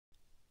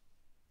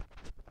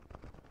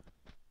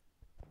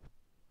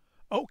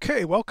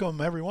Okay, welcome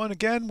everyone.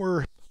 Again,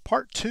 we're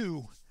part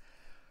two,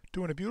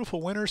 doing a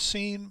beautiful winter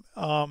scene.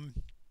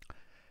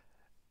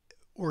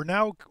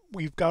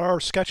 We've got our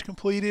sketch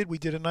completed. We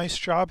did a nice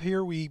job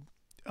here. We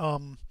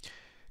um,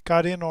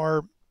 got in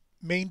our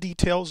main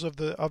details of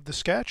the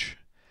sketch,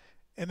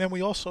 and then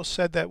we also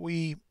said that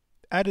we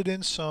added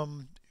in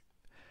some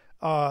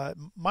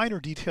minor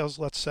details,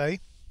 let's say,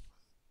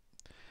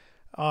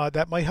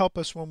 that might help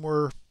us when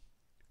we're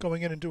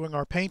going in and doing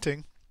our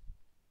painting.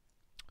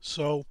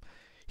 So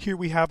here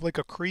we have like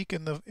a creek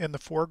in the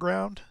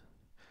foreground.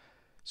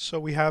 So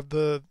we have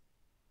the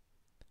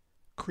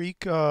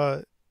creek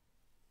and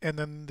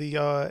then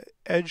the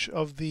edge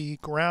of the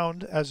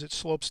ground as it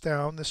slopes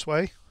down this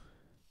way.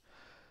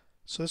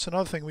 So that's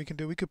another thing we can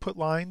do. We could put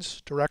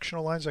lines,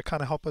 directional lines that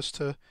kind of help us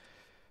to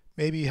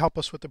maybe help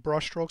us with the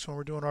brush strokes when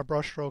we're doing our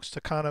brush strokes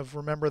to kind of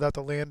remember that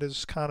the land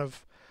is kind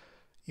of,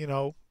 you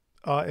know,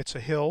 it's a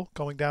hill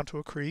going down to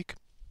a creek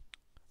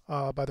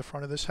by the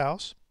front of this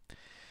house.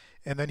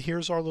 And then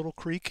here's our little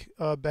creek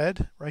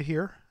bed right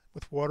here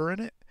with water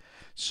in it.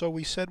 So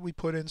we said we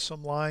put in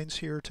some lines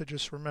here to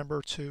just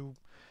remember to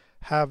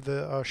have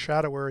the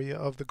shadow area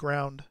of the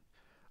ground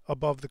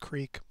above the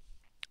creek.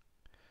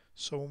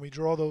 So when we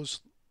draw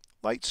those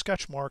light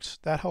sketch marks,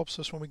 that helps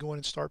us when we go in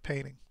and start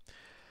painting.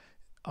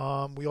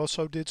 We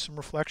also did some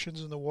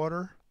reflections in the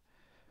water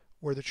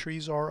where the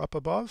trees are up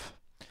above.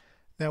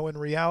 Now in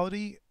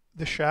reality,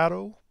 the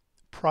shadow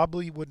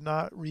probably would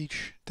not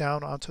reach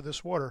down onto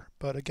this water.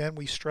 But again,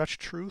 we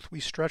stretched truth, we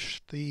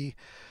stretched the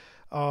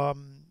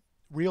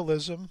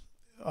realism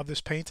of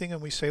this painting,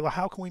 and we say, well,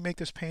 how can we make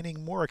this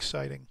painting more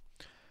exciting?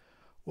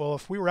 Well,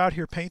 if we were out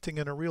here painting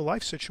in a real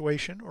life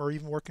situation or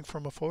even working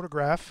from a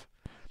photograph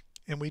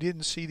and we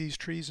didn't see these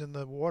trees in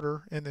the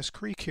water in this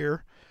creek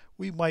here,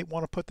 we might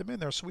want to put them in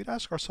there. So we'd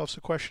ask ourselves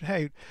the question,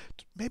 hey,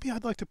 maybe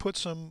I'd like to put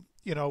some,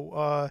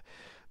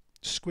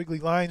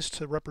 squiggly lines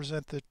to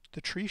represent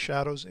the tree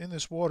shadows in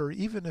this water,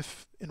 even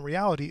if in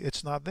reality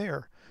it's not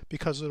there,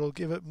 because it'll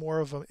give it more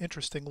of an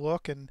interesting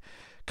look and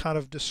kind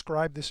of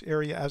describe this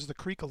area as the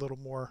creek a little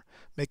more,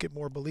 make it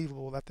more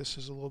believable that this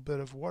is a little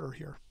bit of water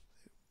here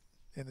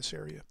in this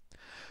area.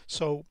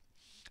 So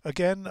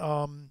again,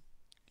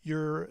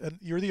 you're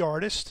the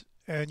artist,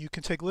 and you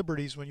can take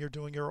liberties when you're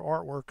doing your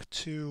artwork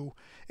to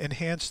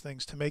enhance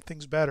things, to make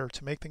things better,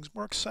 to make things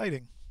more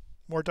exciting,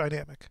 more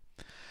dynamic.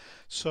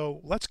 So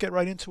let's get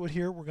right into it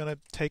here. We're going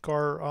to take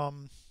our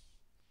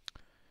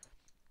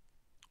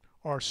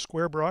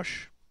square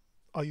brush.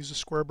 I'll use a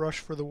square brush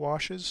for the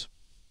washes.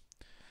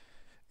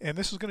 And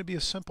this is going to be a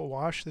simple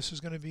wash. This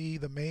is going to be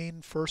the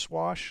main first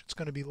wash. It's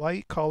going to be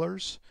light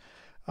colors.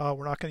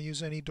 We're not going to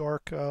use any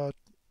dark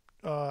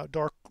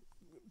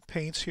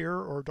paints here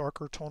or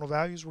darker tonal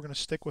values. We're going to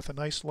stick with a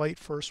nice light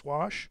first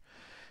wash.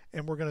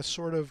 And we're going to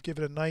sort of give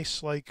it a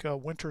nice like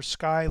winter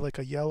sky, like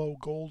a yellow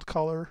gold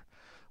color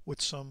with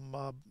some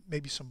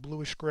maybe some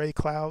bluish gray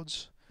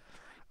clouds.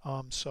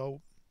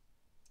 So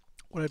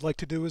what I'd like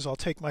to do is I'll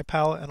take my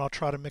palette and I'll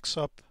try to mix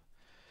up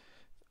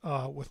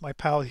with my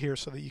palette here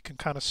so that you can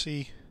kind of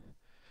see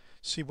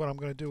what I'm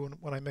going to do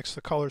when I mix the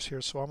colors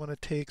here. So I'm going to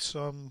take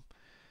some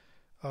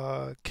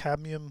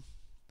cadmium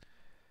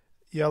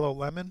yellow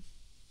lemon,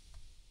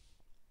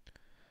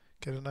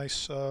 get a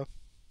nice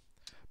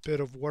bit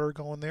of water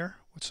going there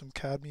with some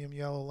cadmium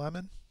yellow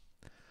lemon.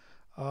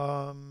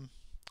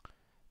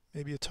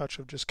 Maybe a touch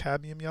of just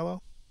cadmium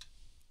yellow.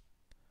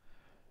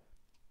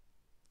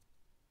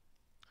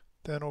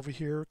 Then over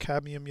here,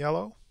 cadmium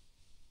yellow.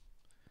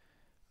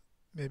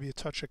 Maybe a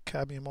touch of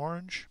cadmium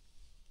orange.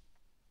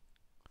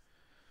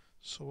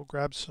 So we'll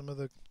grab some of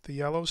the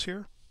yellows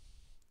here.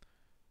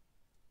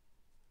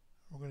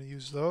 We're going to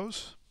use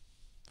those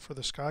for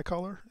the sky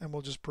color, and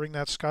we'll just bring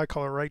that sky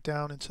color right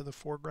down into the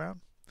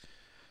foreground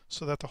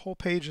so that the whole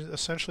page,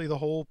 essentially the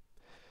whole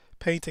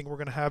painting, we're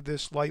going to have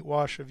this light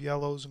wash of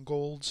yellows and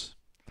golds,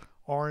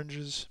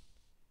 oranges,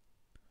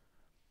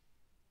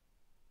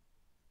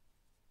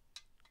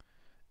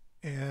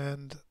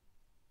 and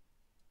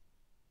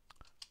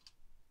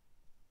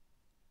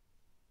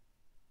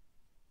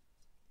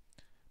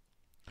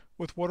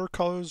with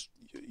watercolors,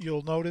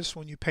 you'll notice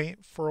when you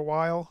paint for a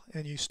while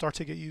and you start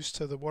to get used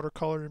to the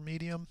watercolor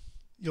medium,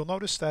 you'll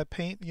notice that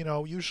paint,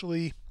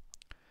 usually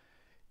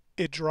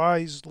it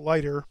dries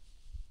lighter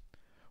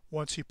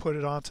once you put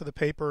it onto the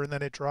paper, and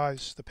then it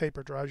dries, the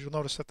paper dries. You'll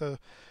notice that the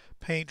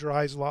paint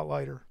dries a lot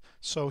lighter.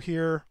 So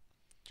here,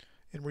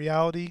 in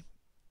reality,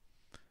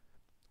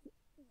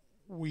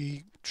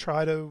 we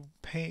try to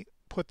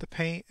put the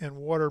paint and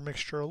water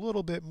mixture a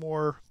little bit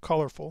more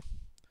colorful,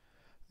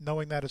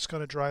 knowing that it's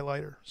going to dry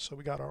lighter. So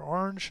we got our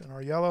orange and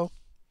our yellow,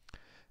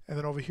 and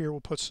then over here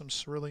we'll put some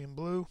cerulean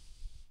blue.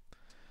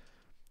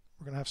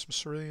 We're going to have some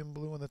cerulean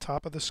blue on the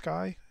top of the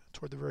sky,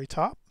 toward the very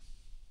top.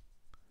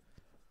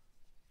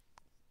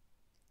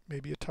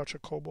 Maybe a touch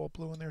of cobalt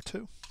blue in there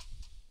too.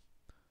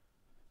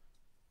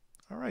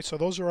 Alright, so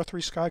those are our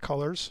three sky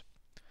colors,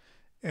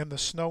 and the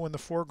snow in the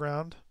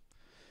foreground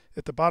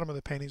at the bottom of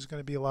the painting is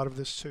going to be a lot of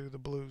this too, the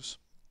blues,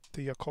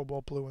 the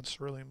cobalt blue and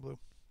cerulean blue.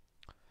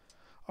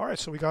 Alright,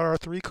 so we got our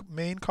three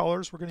main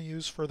colors we're going to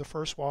use for the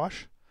first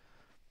wash.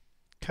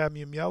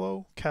 Cadmium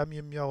yellow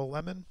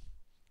lemon,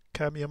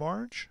 cadmium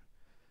orange,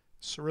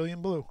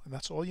 cerulean blue, and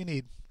that's all you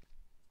need.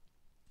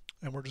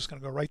 And we're just going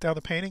to go right down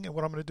the painting, and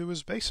what I'm going to do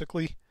is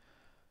basically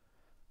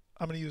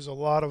I'm going to use a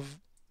lot of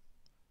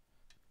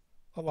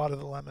the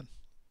lemon,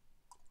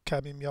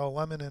 cadmium yellow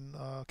lemon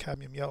and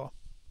cadmium yellow.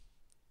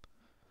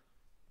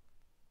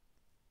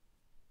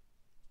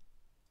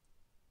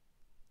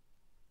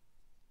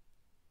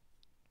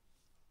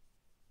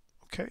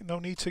 Okay, no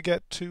need to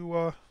get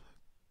too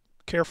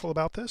careful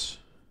about this.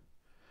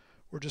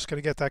 We're just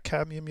going to get that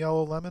cadmium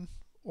yellow lemon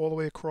all the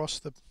way across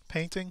the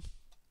painting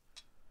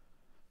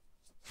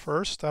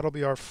first. That'll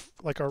be our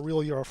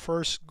really our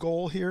first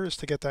goal here, is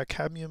to get that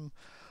cadmium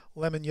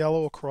lemon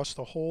yellow across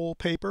the whole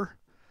paper.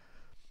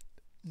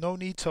 No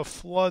need to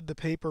flood the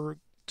paper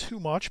too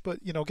much, but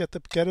you know, get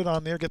it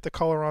on there, get the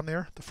color on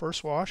there, the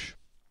first wash,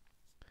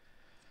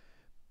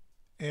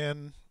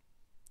 and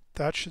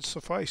that should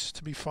suffice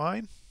to be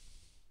fine.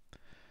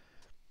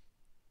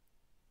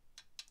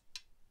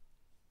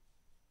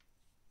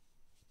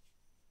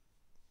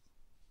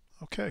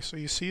 Okay, so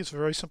you see it's a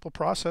very simple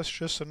process,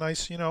 just a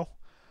nice, you know,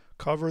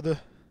 cover the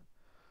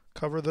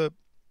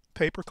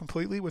paper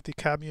completely with the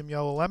cadmium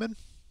yellow lemon,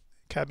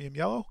 cadmium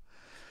yellow.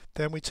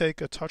 Then we take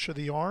a touch of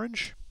the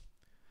orange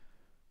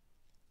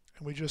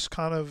and we just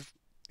kind of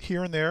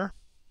here and there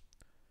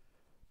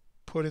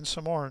put in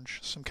some orange,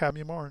 some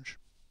cadmium orange.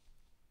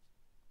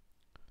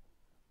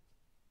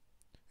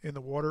 In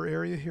the water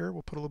area here,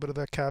 we'll put a little bit of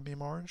that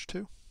cadmium orange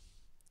too.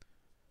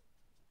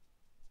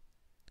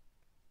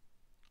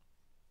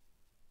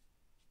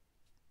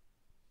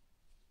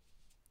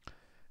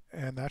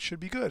 And that should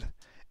be good.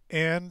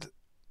 And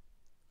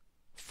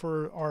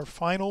for our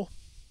final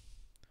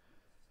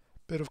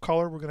bit of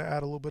color, we're going to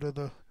add a little bit of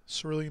the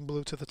cerulean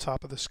blue to the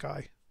top of the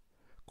sky.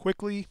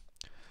 Quickly,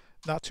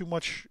 not too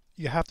much.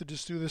 You have to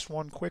just do this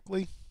one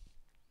quickly.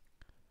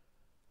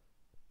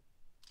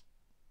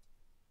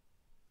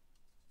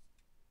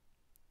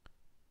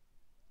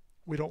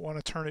 We don't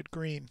want to turn it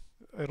green.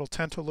 It'll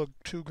tend to look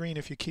too green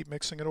if you keep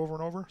mixing it over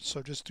and over.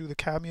 So just do the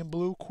cadmium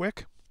blue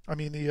quick. I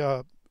mean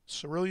the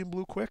cerulean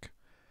blue quick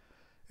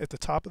at the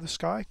top of the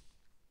sky,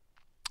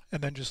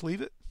 and then just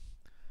leave it.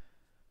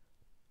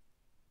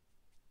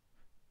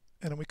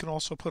 And then we can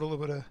also put a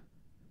little bit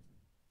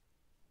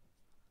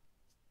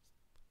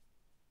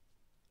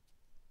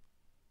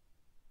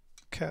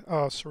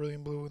of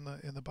cerulean blue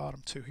in the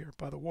bottom too here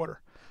by the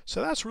water.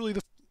 So that's really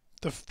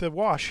the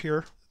wash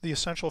here, the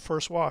essential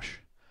first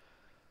wash.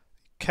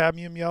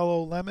 Cadmium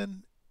yellow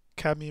lemon,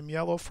 cadmium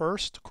yellow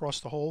first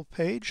across the whole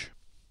page,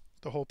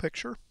 the whole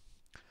picture.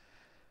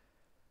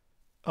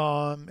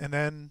 And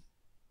then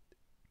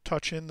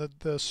touch in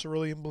the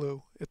cerulean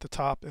blue at the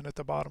top and at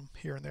the bottom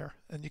here and there,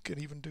 and you could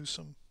even do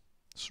some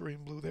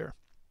cerulean blue there.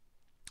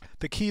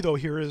 The key though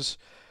here is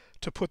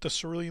to put the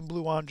cerulean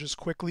blue on just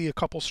quickly, a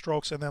couple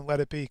strokes, and then let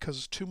it be,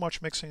 because too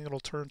much mixing it'll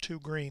turn too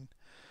green.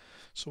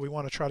 So we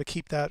want to try to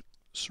keep that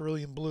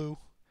cerulean blue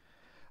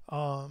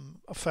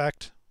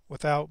effect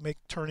without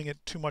turning it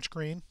too much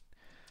green.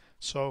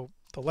 So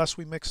the less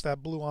we mix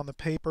that blue on the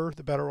paper,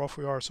 the better off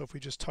we are. So if we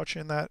just touch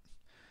in that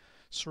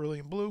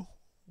cerulean blue,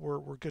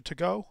 we're good to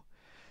go.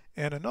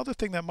 And another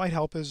thing that might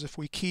help is if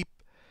we keep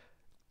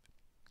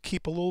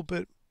a little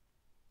bit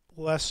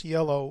less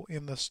yellow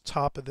in the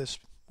top of this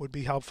would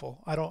be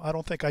helpful. I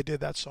don't think I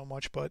did that so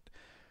much, but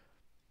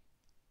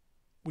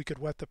we could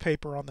wet the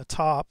paper on the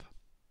top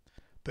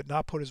but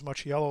not put as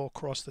much yellow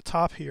across the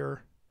top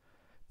here,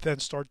 then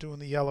start doing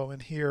the yellow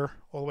in here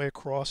all the way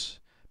across,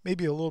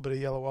 maybe a little bit of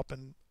yellow up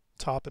and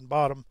top and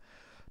bottom.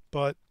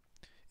 But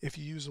if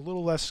you use a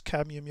little less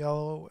cadmium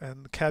yellow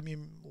and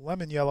cadmium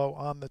lemon yellow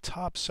on the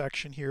top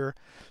section here,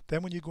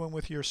 then when you go in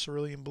with your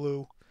cerulean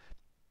blue,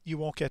 you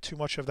won't get too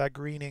much of that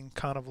greening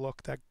kind of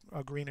look, that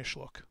greenish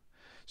look.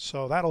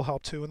 So that'll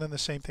help too. And then the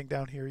same thing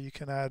down here, you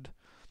can add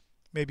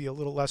maybe a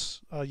little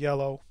less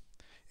yellow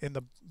in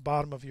the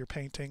bottom of your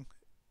painting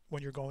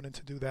when you're going in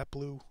to do that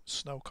blue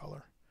snow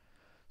color.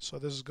 So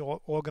this is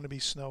all going to be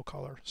snow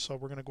color. So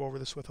we're going to go over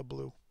this with a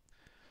blue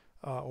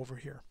over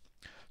here.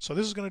 So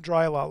this is going to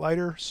dry a lot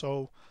lighter,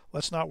 so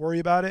let's not worry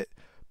about it.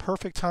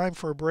 Perfect time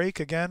for a break.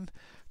 Again,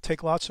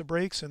 take lots of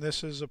breaks, and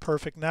this is a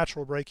perfect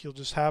natural break you'll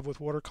just have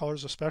with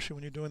watercolors, especially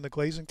when you're doing the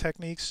glazing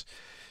techniques.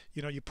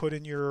 You know, you put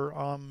in your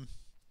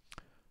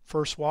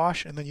first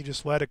wash and then you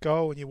just let it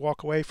go and you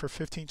walk away for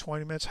 15-20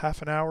 minutes,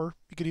 half an hour.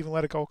 You could even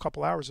let it go a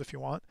couple hours if you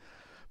want.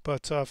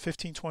 But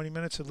 15-20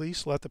 minutes at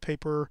least, let the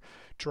paper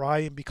dry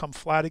and become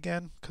flat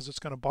again, because it's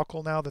going to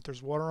buckle now that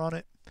there's water on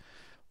it.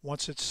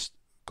 Once it's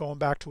going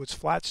back to its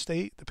flat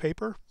state, the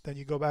paper, then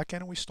you go back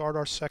in and we start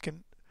our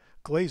second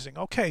glazing.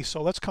 Okay,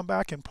 so let's come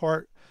back in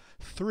part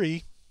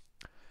 3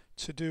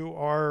 to do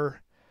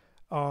our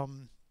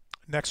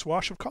next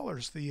wash of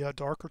colors, the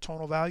darker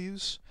tonal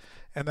values,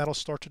 and that'll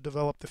start to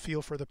develop the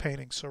feel for the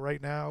painting. So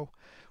right now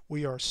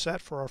we are set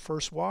for our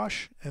first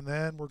wash, and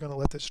then we're going to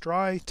let this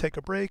dry, take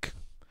a break,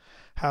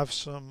 have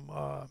some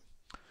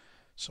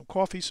some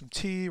coffee, some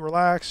tea,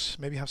 relax,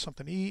 maybe have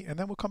something to eat, and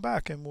then we'll come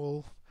back and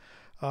we'll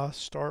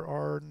start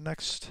our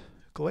next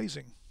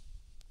glazing.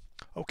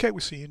 Okay,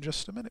 we'll see you in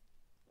just a minute.